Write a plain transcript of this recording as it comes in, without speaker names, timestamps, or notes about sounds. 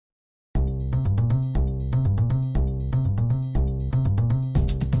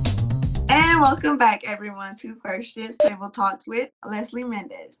welcome back, everyone, to First Gen Table Talks with Leslie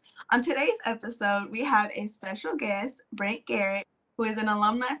Mendez. On today's episode, we have a special guest, Brent Garrett, who is an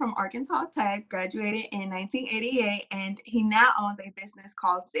alumni from Arkansas Tech, graduated in 1988, and he now owns a business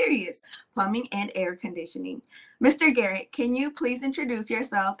called Sirius Plumbing and Air Conditioning. Mr. Garrett, can you please introduce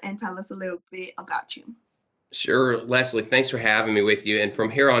yourself and tell us a little bit about you? Sure, Leslie, thanks for having me with you. And from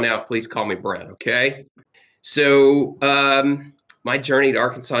here on out, please call me Brent, okay? So my journey to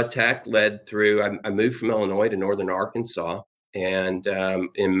Arkansas Tech led through, I moved from Illinois to Northern Arkansas and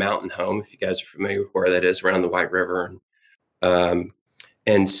in Mountain Home, if you guys are familiar with where that is, around the White River.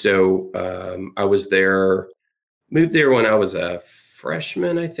 And so I was there, moved there when I was a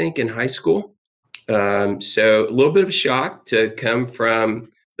freshman, I think, in high school. So a little bit of a shock to come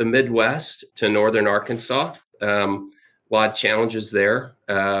from the Midwest to Northern Arkansas. A lot of challenges there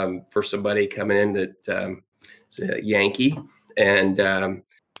for somebody coming in that is a Yankee, and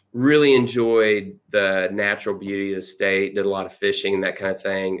really enjoyed the natural beauty of the state. Did a lot of fishing, that kind of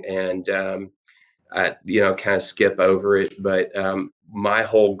thing, and I, kind of skip over it. But my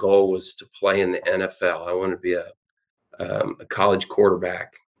whole goal was to play in the NFL. I wanted to be a college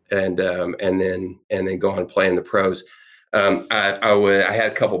quarterback, and then go on and play in the pros. I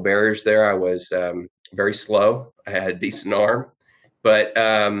had a couple barriers there. I was very slow. I had a decent arm, but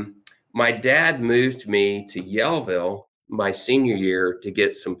my dad moved me to Yellville my senior year to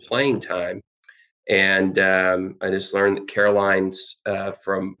get some playing time, and I just learned that Caroline's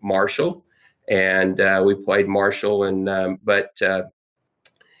from Marshall, and we played Marshall, and but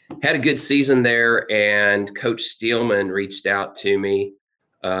had a good season there. And Coach Steelman reached out to me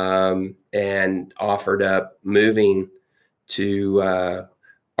and offered up moving to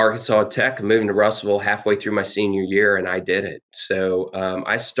Arkansas Tech, moving to Russellville halfway through my senior year, and I did it. So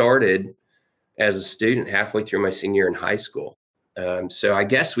I started as a student halfway through my senior year in high school. So I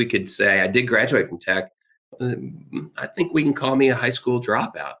guess we could say I did graduate from Tech. I think we can call me a high school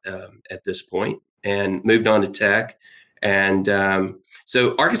dropout at this point, and moved on to Tech. And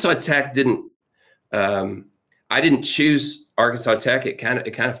so Arkansas Tech didn't. I didn't choose Arkansas Tech. It kind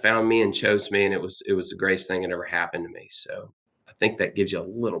of found me and chose me, and it was the greatest thing that ever happened to me. So I think that gives you a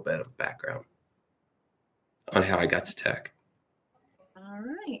little bit of background on how I got to Tech. All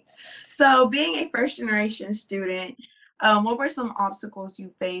right. So, being a first generation student, what were some obstacles you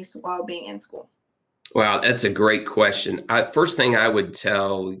faced while being in school? Wow, that's a great question. First thing I would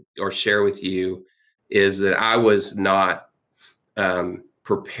tell or share with you is that I was not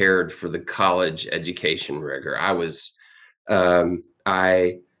prepared for the college education rigor. I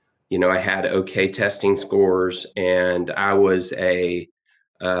had okay testing scores, and I was a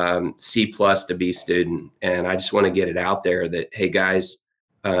C plus to B student. And I just want to get it out there that, hey guys,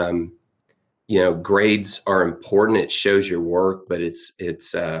 grades are important. It shows your work, but it's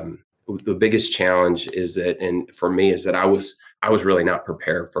the biggest challenge is that, and for me, is that I was really not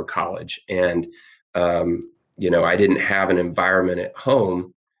prepared for college. And I didn't have an environment at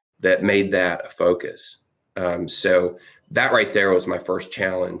home that made that a focus. So that right there was my first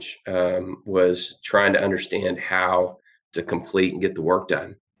challenge, was trying to understand how to complete and get the work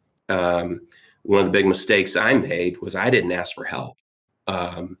done. One of the big mistakes I made was I didn't ask for help.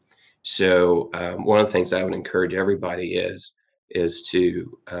 So one of the things I would encourage everybody is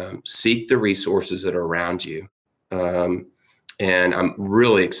to seek the resources that are around you. And I'm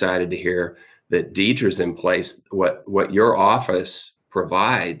really excited to hear that Deidre's in place. What your office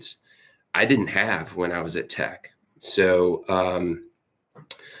provides, I didn't have when I was at Tech. So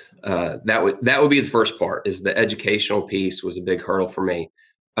that would be the first part. Is the educational piece was a big hurdle for me.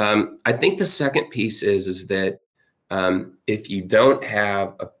 I think the second piece is that if you don't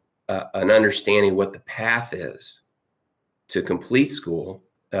have an understanding what the path is to complete school,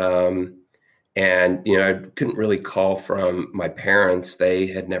 and I couldn't really call from my parents. They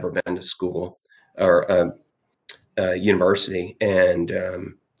had never been to school or university, and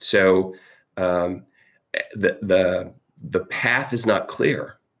so the path is not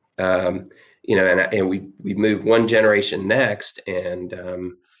clear. And we moved one generation next, and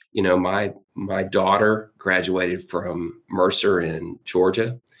my daughter graduated from Mercer in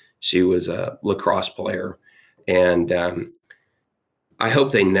Georgia. She was a lacrosse player, and I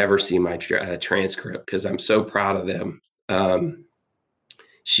hope they never see my transcript because I'm so proud of them.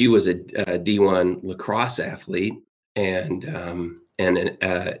 She was a D1 lacrosse athlete and an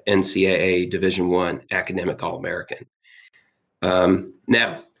NCAA Division I academic All-American.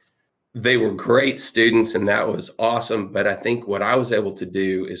 Now, they were great students, and that was awesome. But I think what I was able to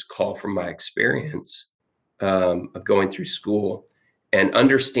do is call from my experience of going through school and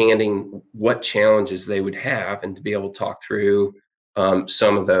understanding what challenges they would have, and to be able to talk through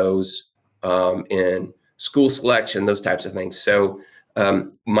some of those in school selection, those types of things. So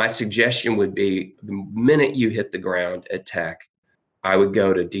my suggestion would be the minute you hit the ground at Tech, I would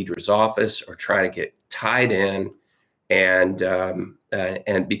go to Deidre's office or try to get tied in, and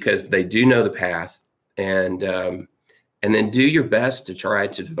because they do know the path, and then do your best to try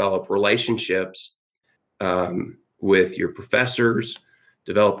to develop relationships with your professors,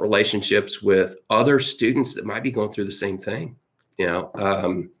 develop relationships with other students that might be going through the same thing, you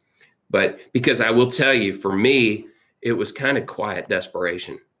know. But because I will tell you, for me, it was kind of quiet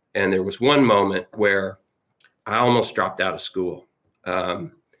desperation. And there was one moment where I almost dropped out of school.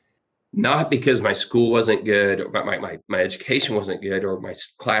 Not because my school wasn't good, or my education wasn't good, or my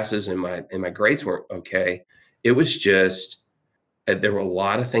classes and my grades weren't okay. It was just there were a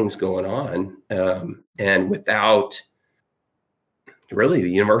lot of things going on, and without really the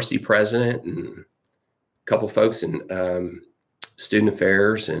university president and a couple folks in student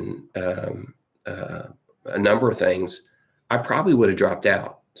affairs and a number of things, I probably would have dropped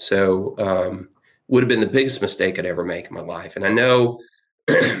out. So would have been the biggest mistake I'd ever make in my life. And I know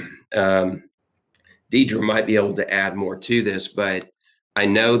Deidre might be able to add more to this, but I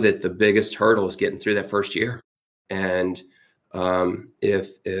know that the biggest hurdle is getting through that first year. And if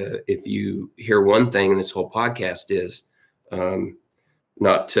you hear one thing in this whole podcast is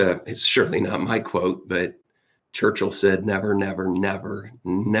it's surely not my quote, but Churchill said, "Never, never, never,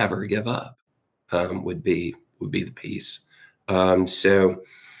 never give up." Would be the piece. So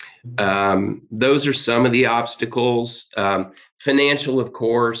those are some of the obstacles. Financial, of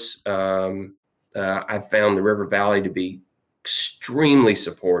course. I've found the River Valley to be extremely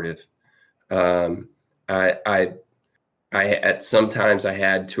supportive. Sometimes I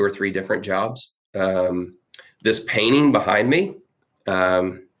had 2 or 3 different jobs. This painting behind me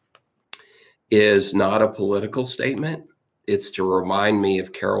is not a political statement. It's to remind me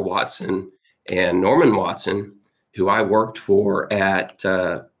of Carol Watson and Norman Watson, who I worked for at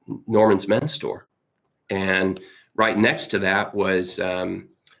Norman's Men's Store. And right next to that was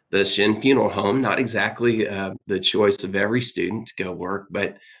the Shin Funeral Home, not exactly the choice of every student to go work,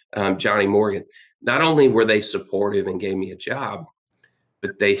 but Johnny Morgan. Not only were they supportive and gave me a job,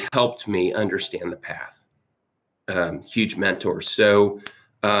 but they helped me understand the path. Huge mentors. So,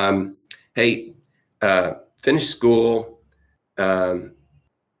 hey, finish school,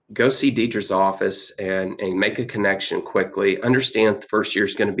 go see Deidre's office and make a connection quickly. Understand the first year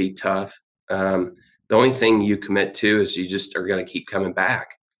is going to be tough. The only thing you commit to is you just are going to keep coming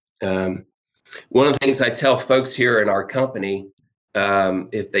back. One of the things I tell folks here in our company,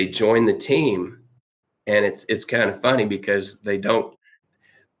 if they join the team, and it's kind of funny because they don't,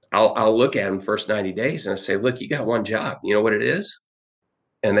 I'll look at them first 90 days and I say, look, you got one job. You know what it is?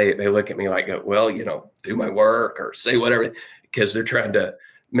 And they look at me like, well, do my work or say whatever, because they're trying to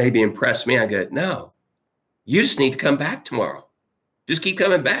maybe impress me. I go, no, you just need to come back tomorrow. Just keep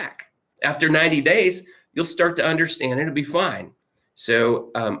coming back. After 90 days, you'll start to understand it. It'll be fine. So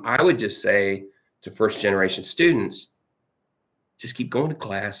I would just say to first generation students, just keep going to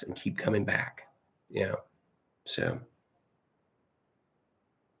class and keep coming back. So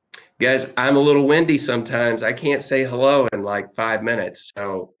guys, I'm a little windy sometimes. I can't say hello in like 5 minutes.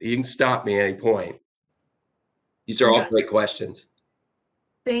 So you can stop me at any point. These are all great questions.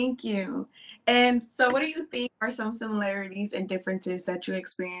 Thank you. And so what do you think are some similarities and differences that you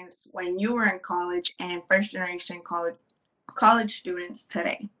experienced when you were in college and first generation college students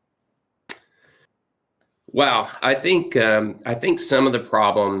today? Wow, I think some of the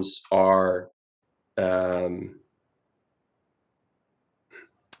problems are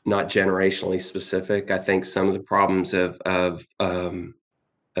not generationally specific. I think some of the problems of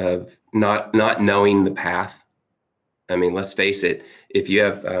not knowing the path. I mean, let's face it. If you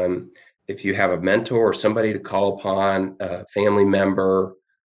have a mentor or somebody to call upon, a family member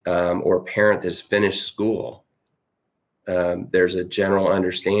or a parent that's finished school, there's a general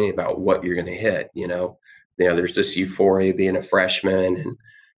understanding about what you're going to hit. There's this euphoria being a freshman and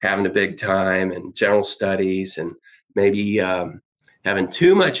having a big time and general studies and maybe having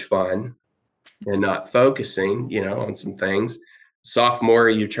too much fun and not focusing, on some things. Sophomore,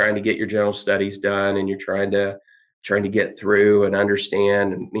 you're trying to get your general studies done and you're trying to get through and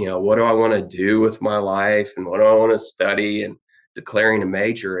understand, and, what do I want to do with my life and what do I want to study, and declaring a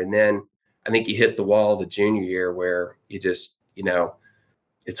major. And then I think you hit the wall the junior year where you just,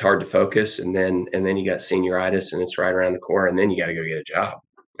 it's hard to focus. And then you got senioritis and it's right around the corner, and then you got to go get a job.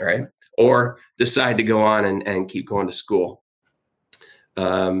 All right. Or decide to go on and keep going to school.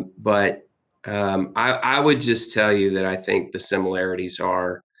 But I would just tell you that I think the similarities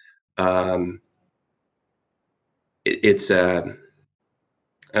are, it's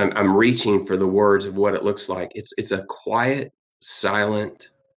I'm reaching for the words of what it looks like. It's a quiet, silent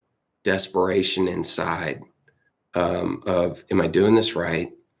desperation inside, of, am I doing this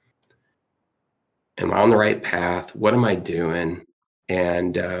right? Am I on the right path? What am I doing?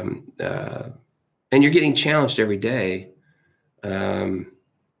 And and you're getting challenged every day, um,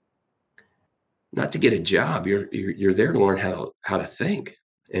 not to get a job. You're there to learn how to think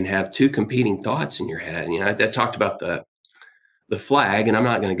and have two competing thoughts in your head. And, I talked about the flag, and I'm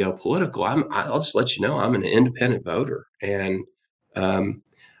not going to go political. I'll just let you know I'm an independent voter, and um,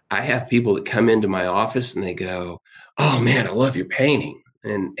 I have people that come into my office and they go, "Oh man, I love your painting,"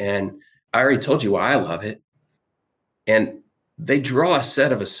 and I already told you why I love it, and they draw a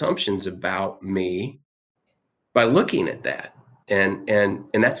set of assumptions about me by looking at that, and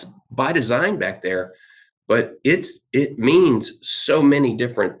that's by design back there, but it means so many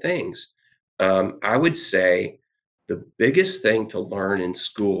different things. I would say the biggest thing to learn in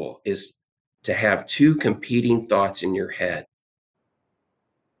school is to have two competing thoughts in your head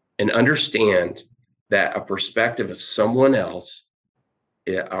and understand that a perspective of someone else,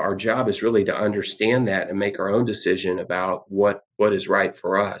 our job is really to understand that and make our own decision about what is right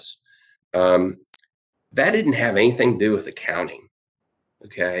for us. Um, that didn't have anything to do with accounting.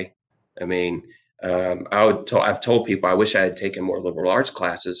 Okay. I mean, I've told people I wish I had taken more liberal arts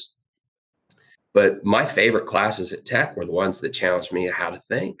classes, but my favorite classes at Tech were the ones that challenged me how to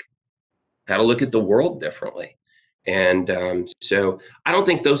think, how to look at the world differently. And so I don't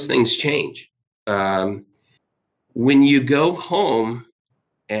think those things change. Um, when you go home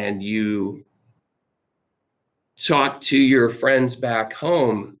and you talk to your friends back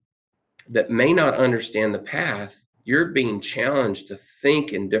home that may not understand the path, you're being challenged to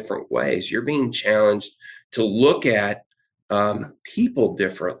think in different ways. You're being challenged to look at people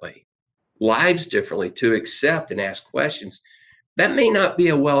differently, lives differently, to accept and ask questions. That may not be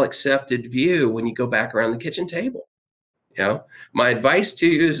a well accepted view when you go back around the kitchen table. My advice to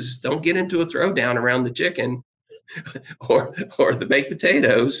you is don't get into a throwdown around the chicken or the baked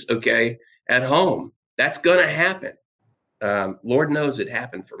potatoes, okay, at home. That's going to happen. Lord knows it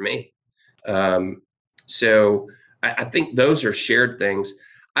happened for me. Um, so I think those are shared things.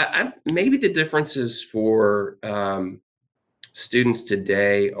 Maybe the differences for students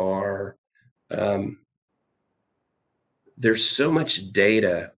today are, um, there's so much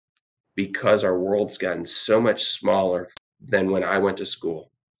data because our world's gotten so much smaller than when I went to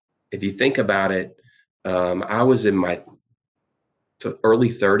school. If you think about it, I was in my early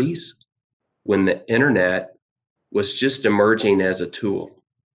 30s when the internet was just emerging as a tool.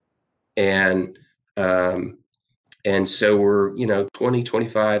 And um, and so we're 20,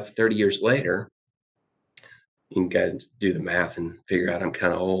 25, 30 years later. You guys do the math and figure out I'm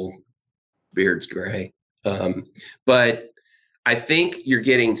kind of old, beard's gray. But I think you're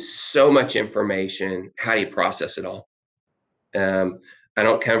getting so much information. How do you process it all? um, I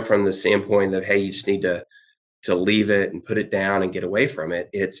don't come from the standpoint of, hey, you just need to leave it and put it down and get away from it.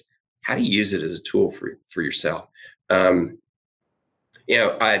 It's how do you use it as a tool for yourself. um,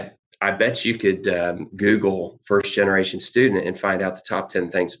 I bet you could Google first generation student and find out the top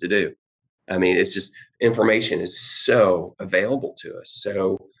 10 things to do. I mean, it's just information is so available to us.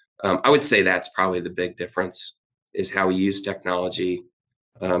 So I would say that's probably the big difference is how we use technology,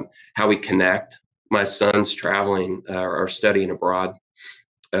 how we connect. My son's traveling or studying abroad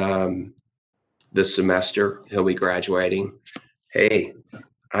um, this semester. He'll be graduating. Hey,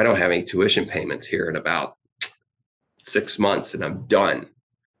 I don't have any tuition payments here in about 6 months and I'm done.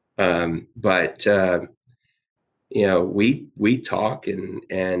 But we talk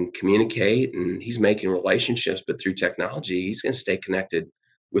and communicate, and he's making relationships, but through technology, he's going to stay connected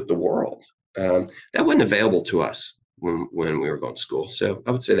with the world. That wasn't available to us when we were going to school. So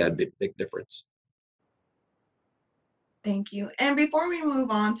I would say that'd be a big difference. Thank you. And before we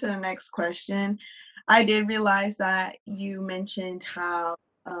move on to the next question, I did realize that you mentioned how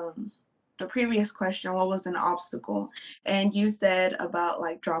the previous question, what was an obstacle? And you said about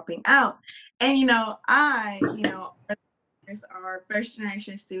like dropping out. And are first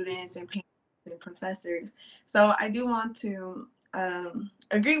generation students and parents and professors. So I do want to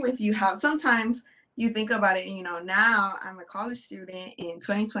agree with you how sometimes you think about it, now I'm a college student in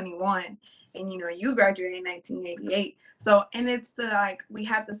 2021 and you graduated in 1988. So, and it's like we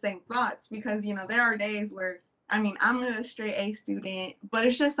had the same thoughts because there are days where I'm a straight A student, but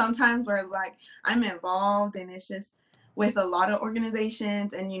it's just sometimes where like I'm involved and it's just with a lot of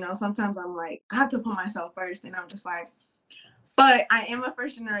organizations and sometimes I'm like I have to put myself first and I'm just like, but I am a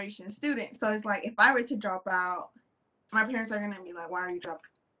first generation student. So it's like if I were to drop out, my parents are gonna be like, why are you dropping?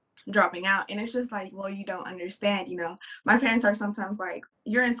 dropping out. And it's just like, well, you don't understand, my parents are sometimes like,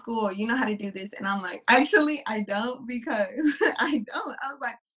 you're in school, you know how to do this. And I'm like, actually I don't, because I don't. I was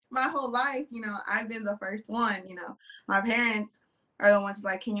like, my whole life, I've been the first one. My parents are the ones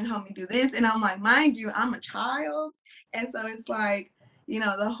like, can you help me do this? And I'm like, mind you, I'm a child. And so it's like,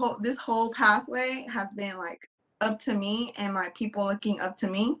 this whole pathway has been like up to me and like people looking up to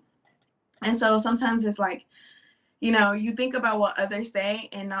me. And so sometimes it's like, you think about what others say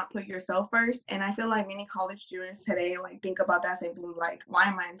and not put yourself first. And I feel like many college students today like think about that same thing, like, why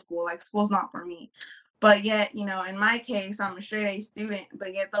am I in school? Like, school's not for me. But yet, in my case, I'm a straight A student,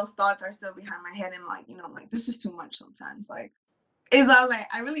 but yet those thoughts are still behind my head and like, like, this is too much sometimes. Like, I was like,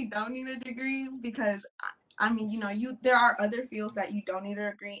 I really don't need a degree, because I mean, there are other fields that you don't need a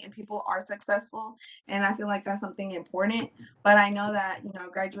degree and people are successful. And I feel like that's something important. But I know that,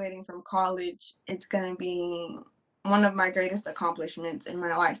 graduating from college, it's going to be one of my greatest accomplishments in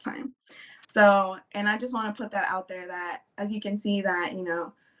my lifetime. So, and I just want to put that out there, that as you can see that,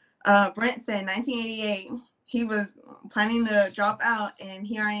 Brent said 1988, he was planning to drop out, and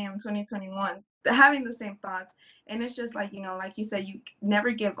here I am 2021 having the same thoughts. And it's just like, like you said, you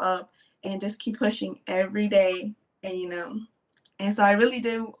never give up and just keep pushing every day. And and so I really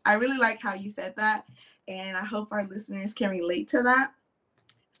like how you said that, and I hope our listeners can relate to that.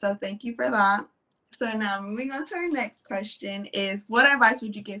 So thank you for that. So now moving on to our next question is, what advice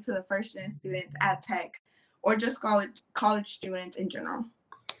would you give to the first gen students at Tech, or just college students in general?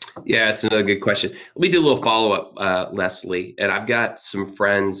 Yeah, it's another good question. Let me do a little follow up, Leslie. And I've got some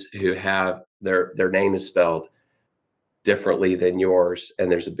friends who have their name is spelled differently than yours,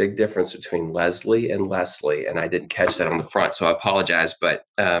 and there's a big difference between Leslie and Leslie. And I didn't catch that on the front, so I apologize. But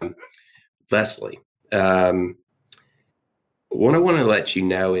Leslie, what I want to let you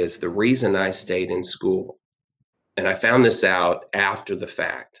know is the reason I stayed in school, and I found this out after the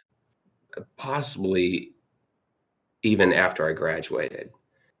fact, possibly even after I graduated,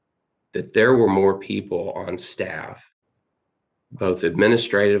 that there were more people on staff, both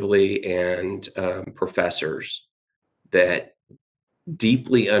administratively and professors, that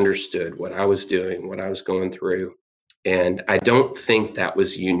deeply understood what I was doing, what I was going through. And I don't think that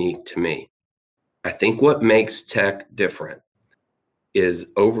was unique to me. I think what makes Tech different is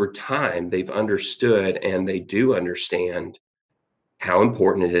over time, they've understood, and they do understand how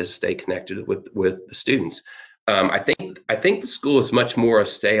important it is to stay connected with the students. I think the school is much more a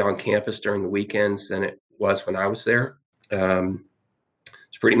stay on campus during the weekends than it was when I was there.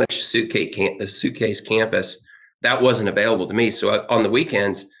 It's pretty much a suitcase campus that wasn't available to me. So on the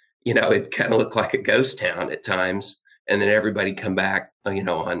weekends, it kind of looked like a ghost town at times, and then everybody come back,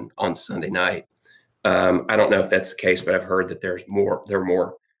 on Sunday night. I don't know if that's the case, but I've heard that there are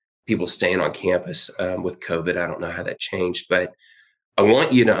more people staying on campus with COVID. I don't know how that changed, but I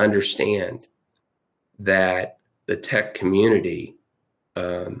want you to understand that the Tech community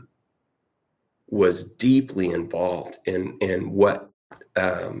was deeply involved in what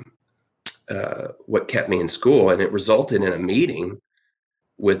kept me in school, and it resulted in a meeting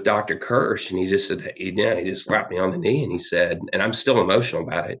with Dr. Kirsch, and he just said, he just slapped me on the knee, and he said, and I'm still emotional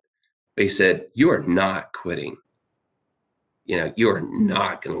about it, but he said, "You are not quitting. You are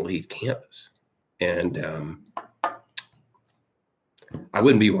not going to leave campus." And I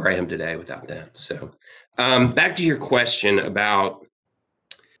wouldn't be where I am today without that. So back to your question about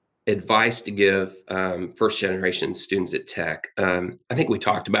advice to give first generation students at Tech. I think we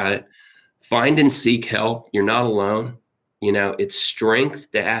talked about it. Find and seek help. You're not alone. It's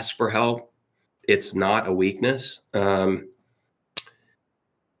strength to ask for help. It's not a weakness.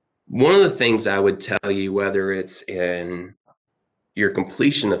 One of the things I would tell you, whether it's in your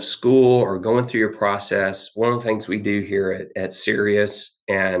completion of school or going through your process, one of the things we do here at Sirius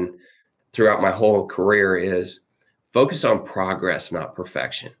and throughout my whole career is focus on progress, not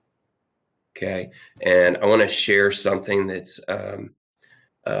perfection. Okay. And I want to share something that's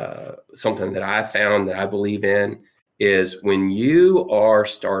something that I found that I believe in is when you are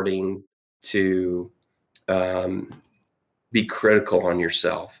starting to be critical on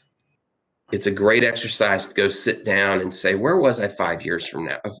yourself, it's a great exercise to go sit down and say, where was I 5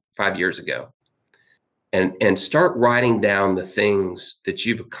 years ago? And start writing down the things that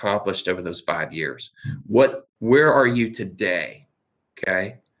you've accomplished over those 5 years. Where are you today?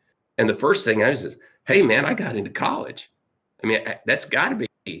 Okay. And the first thing I said, hey man, I got into college. I mean, that's gotta be,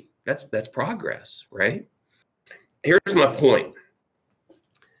 that's progress, right? Here's my point.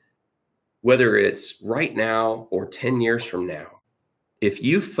 Whether it's right now or 10 years from now, if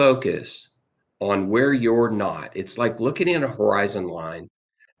you focus on where you're not, it's like looking at a horizon line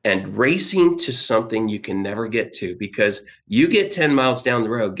and racing to something you can never get to, because you get 10 miles down the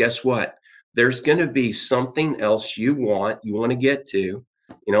road, guess what? There's going to be something else you want to get to.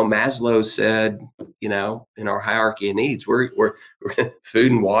 Maslow said, in our hierarchy of needs, we're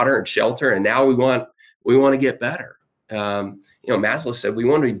food and water and shelter, and now we want to get better. Maslow said we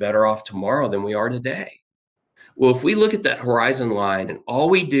want to be better off tomorrow than we are today. Well, if we look at that horizon line and all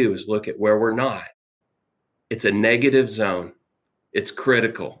we do is look at where we're not, it's a negative zone. It's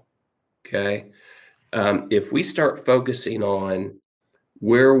critical. Okay. If we start focusing on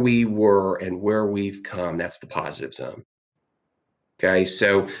where we were and where we've come, that's the positive zone. Okay.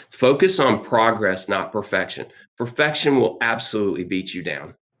 So focus on progress, not perfection. Perfection will absolutely beat you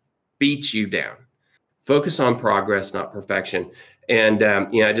down. Focus on progress, not perfection. And,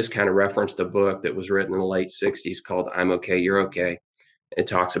 I just kind of referenced a book that was written in the late 60s called I'm Okay, You're Okay. It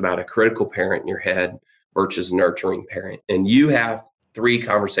talks about a critical parent in your head versus a nurturing parent. And you have three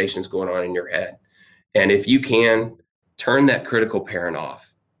conversations going on in your head. And if you can, turn that critical parent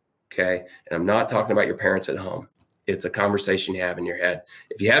off. Okay. And I'm not talking about your parents at home. It's a conversation you have in your head.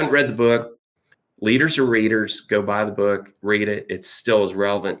 If you haven't read the book, Leaders are Readers, go buy the book, read it. It's still as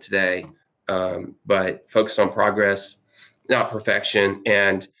relevant today. But focus on progress, not perfection.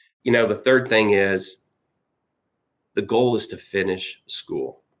 And, the third thing is the goal is to finish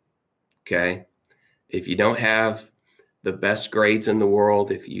school. Okay. If you don't have the best grades in the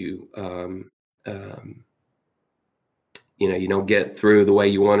world, if you, you don't get through the way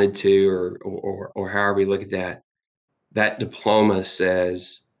you wanted to, or however you look at that, that diploma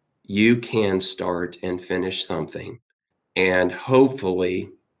says you can start and finish something. And hopefully,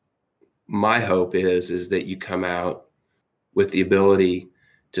 my hope is that you come out with the ability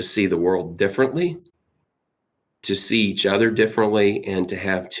to see the world differently, to see each other differently, and to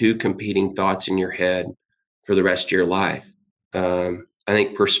have two competing thoughts in your head for the rest of your life. I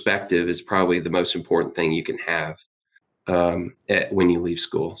think perspective is probably the most important thing you can have when you leave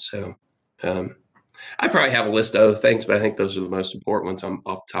school. So I probably have a list of other things, but I think those are the most important ones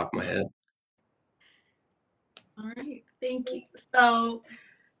off the top of my head. All right, thank you. So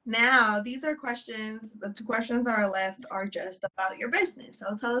now these are questions. The two questions that are left are just about your business.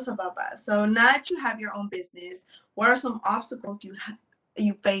 So tell us about that. So now that you have your own business, what are some obstacles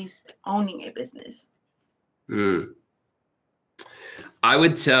you faced owning a business? I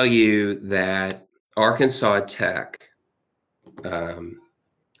would tell you that Arkansas Tech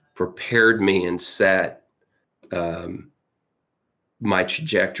prepared me and set my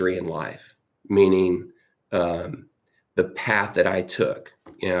trajectory in life, meaning the path that I took.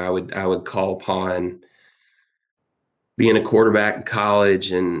 I would call upon being a quarterback in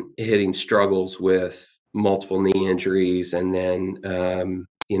college and hitting struggles with multiple knee injuries, and then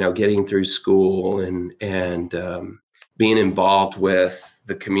getting through school and being involved with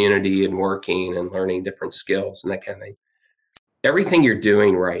the community and working and learning different skills and that kind of thing. Everything you're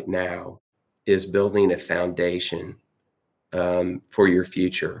doing right now is building a foundation for your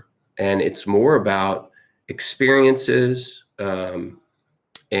future, and it's more about experiences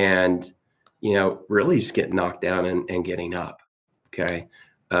and really just getting knocked down and getting up. Okay.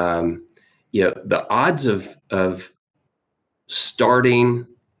 The odds of starting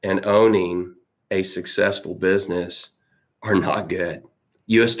and owning a successful business are not good.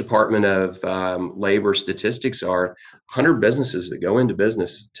 U.S. Department of Labor statistics are 100 businesses that go into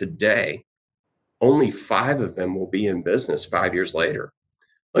business today, only 5 of them will be in business 5 years later.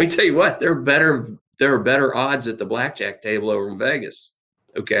 Let me tell you what, there are better odds at the blackjack table over in Vegas.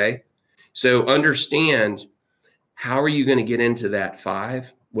 Okay. So understand, how are you going to get into that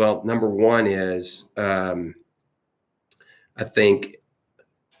 5? Well, number one is, I think,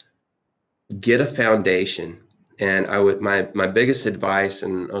 get a foundation. And my biggest advice,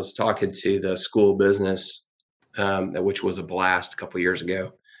 and I was talking to the school of business, which was a blast a couple of years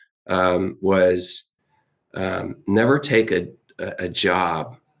ago, was never take a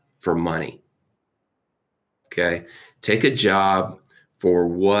job for money. Okay. Take a job for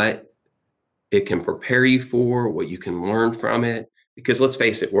what it can prepare you for, what you can learn from it. Because let's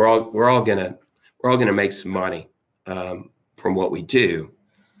face it, we're all gonna make some money from what we do.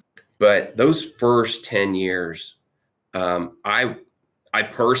 But those first 10 years, I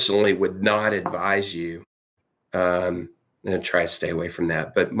personally would not advise you, and try to stay away from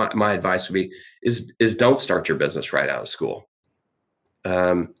that. But my advice would be is don't start your business right out of school.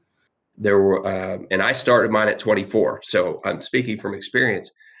 There were, and I started mine at 24, so I'm speaking from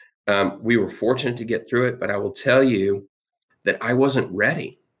experience. We were fortunate to get through it, but I will tell you that I wasn't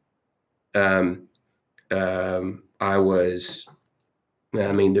ready. I was,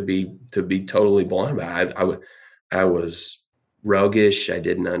 I mean, to be totally blunt about it, I was roguish. I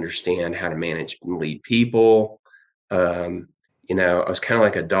didn't understand how to manage and lead people. I was kind of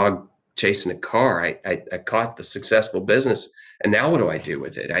like a dog chasing a car. I caught the successful business, and now what do I do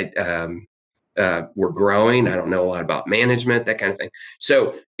with it? We're growing. I don't know a lot about management, that kind of thing.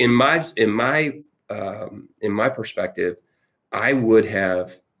 So in my perspective, I would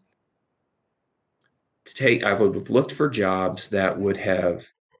have looked for jobs that would have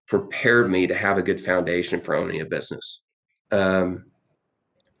prepared me to have a good foundation for owning a business. Um,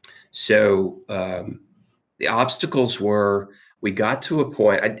 so the obstacles were, we got to a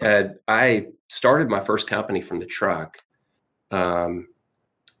point. I started my first company from the truck,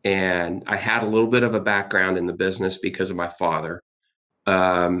 and I had a little bit of a background in the business because of my father,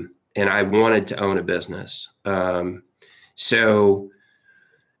 and I wanted to own a business. So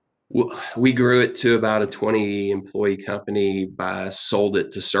we grew it to about a 20 employee company. Sold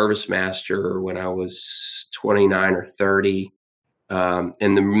it to ServiceMaster when I was 29 or 30. And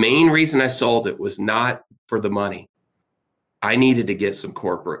the main reason I sold it was not for the money. I needed to get some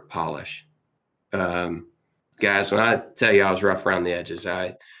corporate polish. Guys, when I tell you I was rough around the edges,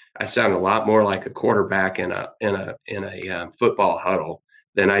 I sound a lot more like a quarterback in a football huddle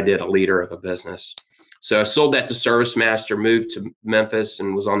than I did a leader of a business. So I sold that to ServiceMaster, moved to Memphis,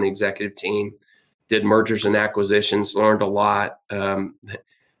 and was on the executive team. Did mergers and acquisitions, learned a lot.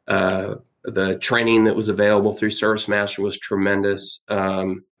 The training that was available through ServiceMaster was tremendous.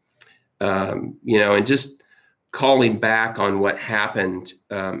 And just calling back on what happened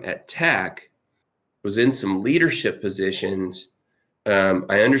at Tech, was in some leadership positions.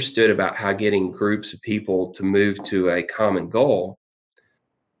 I understood about how getting groups of people to move to a common goal.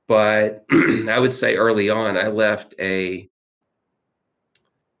 But I would say early on, I left a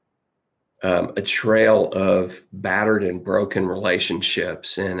trail of battered and broken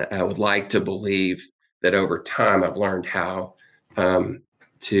relationships. And I would like to believe that over time, I've learned how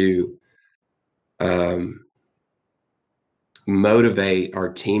to motivate our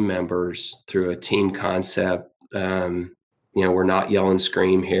team members through a team concept. We're not yell and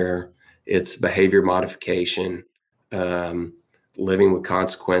scream here. It's behavior modification, living with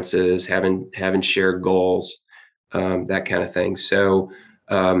consequences, having shared goals, that kind of thing. So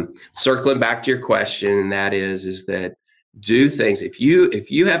circling back to your question, and that is that do things. If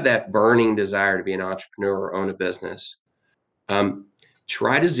you have that burning desire to be an entrepreneur or own a business,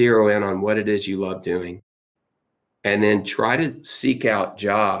 try to zero in on what it is you love doing, and then try to seek out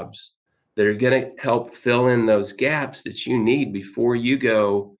jobs that are going to help fill in those gaps that you need before you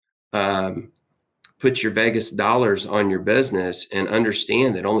go put your Vegas dollars on your business, and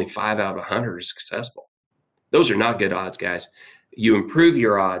understand that only 5 out of 100 are successful. Those are not good odds, guys. You improve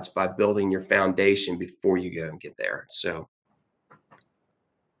your odds by building your foundation before you go and get there. So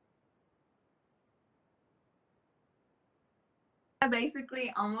that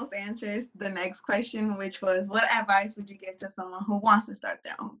basically almost answers the next question, which was, what advice would you give to someone who wants to start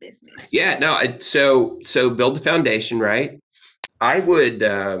their own business? yeah, no, so build the foundation, right? I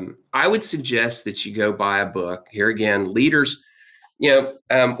would suggest that you go buy a book. Here again, leaders. One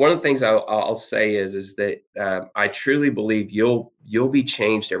of the things I'll say is that I truly believe you'll be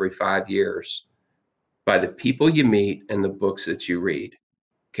changed every 5 years by the people you meet and the books that you read.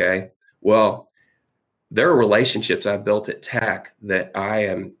 Okay. Well, there are relationships I've built at Tech that I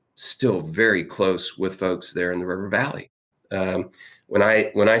am still very close with folks there in the River Valley. When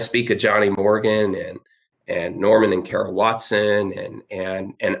I speak of Johnny Morgan and Norman and Carol Watson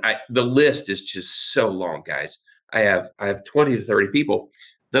and the list is just so long, guys. I have 20 to 30 people.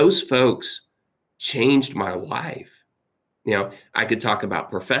 Those folks changed my life. I could talk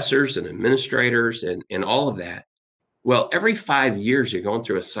about professors and administrators and all of that. Well, every 5 years, you're going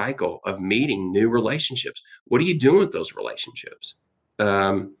through a cycle of meeting new relationships. What are you doing with those relationships?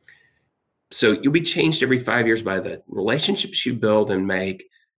 So you'll be changed every 5 years by the relationships you build and make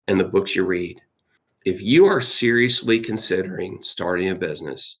and the books you read. If you are seriously considering starting a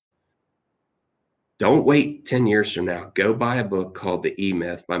business, don't wait 10 years from now. Go buy a book called The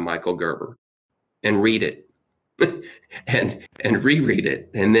E-Myth by Michael Gerber and read it. and reread it,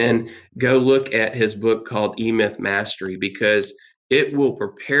 and then go look at his book called E-Myth Mastery, because it will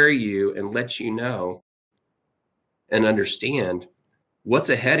prepare you and let you know and understand what's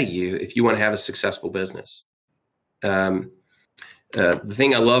ahead of you if you want to have a successful business. The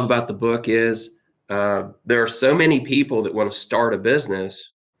thing I love about the book is there are so many people that want to start a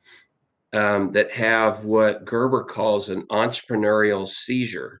business that have what Gerber calls an entrepreneurial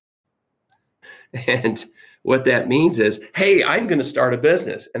seizure. And what that means is, hey, I'm going to start a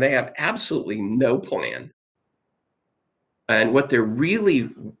business, and they have absolutely no plan. And what they're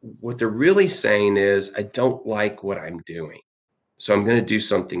really saying is, I don't like what I'm doing. So I'm going to do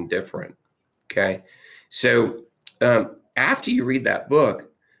something different. Okay. So after you read that book,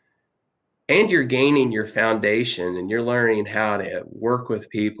 and you're gaining your foundation and you're learning how to work with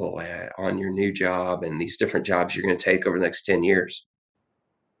people on your new job and these different jobs you're going to take over the next 10 years.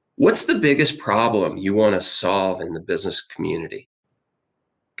 What's the biggest problem you want to solve in the business community?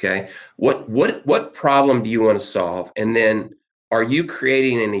 Okay. What problem do you want to solve? And then are you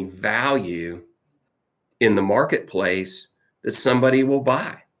creating any value in the marketplace that somebody will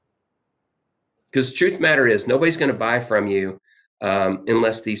buy? Because truth matter is nobody's going to buy from you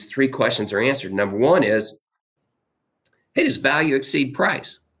unless these three questions are answered. Number one is, hey, does value exceed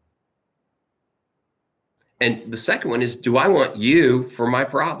price? And the second one is, do I want you for my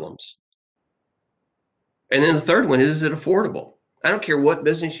problems? And then the third one is it affordable? I don't care what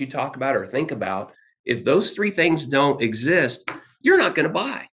business you talk about or think about. If those three things don't exist, you're not going to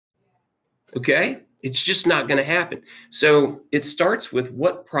buy. Okay? It's just not going to happen. So it starts with,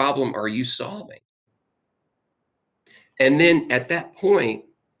 what problem are you solving? And then at that point,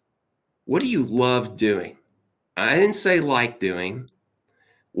 what do you love doing? I didn't say like doing.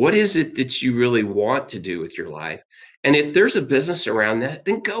 What is it that you really want to do with your life? And if there's a business around that,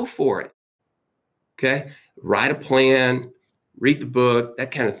 then go for it. Okay. Write a plan, read the book, that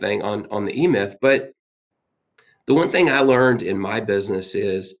kind of thing on the E-Myth. But the one thing I learned in my business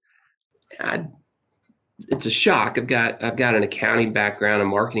is it's a shock. I've got an accounting background, a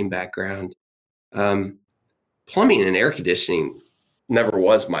marketing background. Um, Plumbing and air conditioning never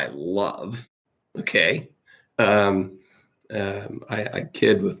was my love. Okay. I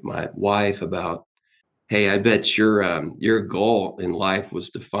kid with my wife about, hey, I bet your goal in life was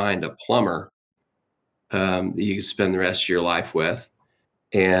to find a plumber that you could spend the rest of your life with.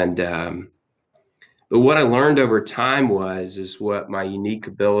 And but what I learned over time is what my unique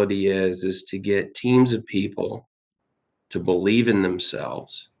ability is to get teams of people to believe in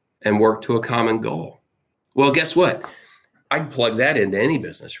themselves and work to a common goal. Well, guess what? I can plug that into any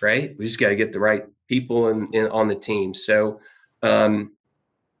business, right? We just got to get the right people in on the team. So um,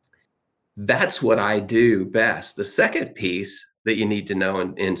 that's what I do best. The second piece that you need to know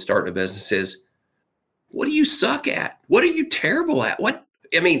in starting a business is, what do you suck at? What are you terrible at?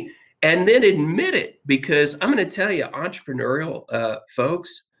 I mean, and then admit it, because I'm going to tell you, entrepreneurial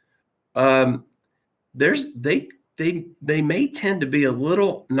folks, um, there's they may tend to be a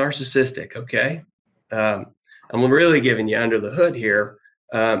little narcissistic. Okay, um, I'm really giving you under the hood here,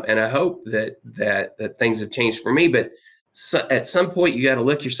 and I hope that things have changed for me. But at some point, you got to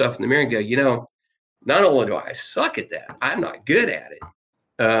look yourself in the mirror and go, not only do I suck at that, I'm not good at it.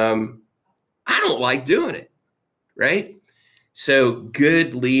 I don't like doing it. Right. So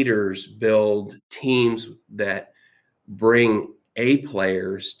good leaders build teams that bring A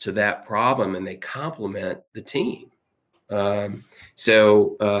players to that problem and they complement the team. Um,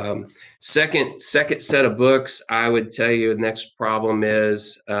 so second set of books, I would tell you the next problem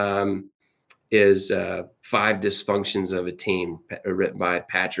is Five Dysfunctions of a Team, written by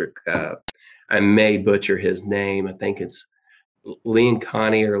Patrick. I may butcher his name. I think it's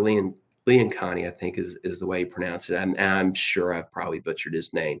Lencioni or Lencioni, I think is the way you pronounce it. I'm sure I've probably butchered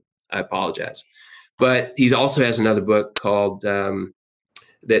his name. I apologize. But he also has another book called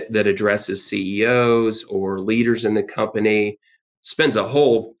that addresses CEOs or leaders in the company. Spends a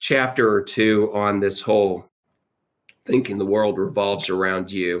whole chapter or two on this whole thinking the world revolves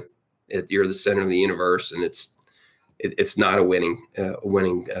around you. You're the center of the universe, and it's not a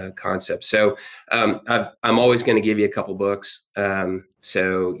winning concept. So I'm always going to give you a couple books.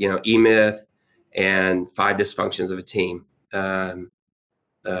 So E-Myth and Five Dysfunctions of a Team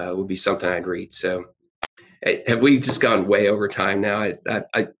would be something I'd read. So hey, have we just gone way over time now?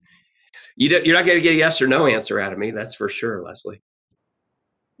 You're not going to get a yes or no answer out of me. That's for sure, Leslie.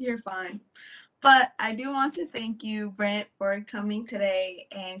 You're fine. But I do want to thank you, Brent, for coming today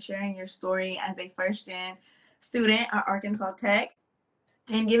and sharing your story as a first-gen student at Arkansas Tech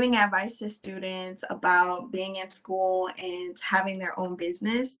and giving advice to students about being in school and having their own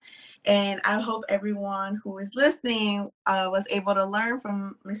business. And I hope everyone who is listening was able to learn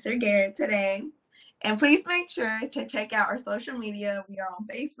from Mr. Garrett today. And please make sure to check out our social media. We are on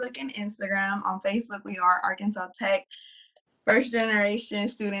Facebook and Instagram. On Facebook, we are Arkansas Tech First Generation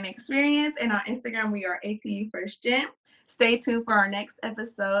Student Experience. And on Instagram, we are ATU First Gen. Stay tuned for our next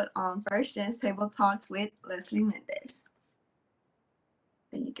episode on First Gen's Table Talks with Leslie Mendez.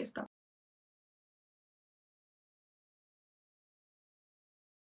 Then you can stop.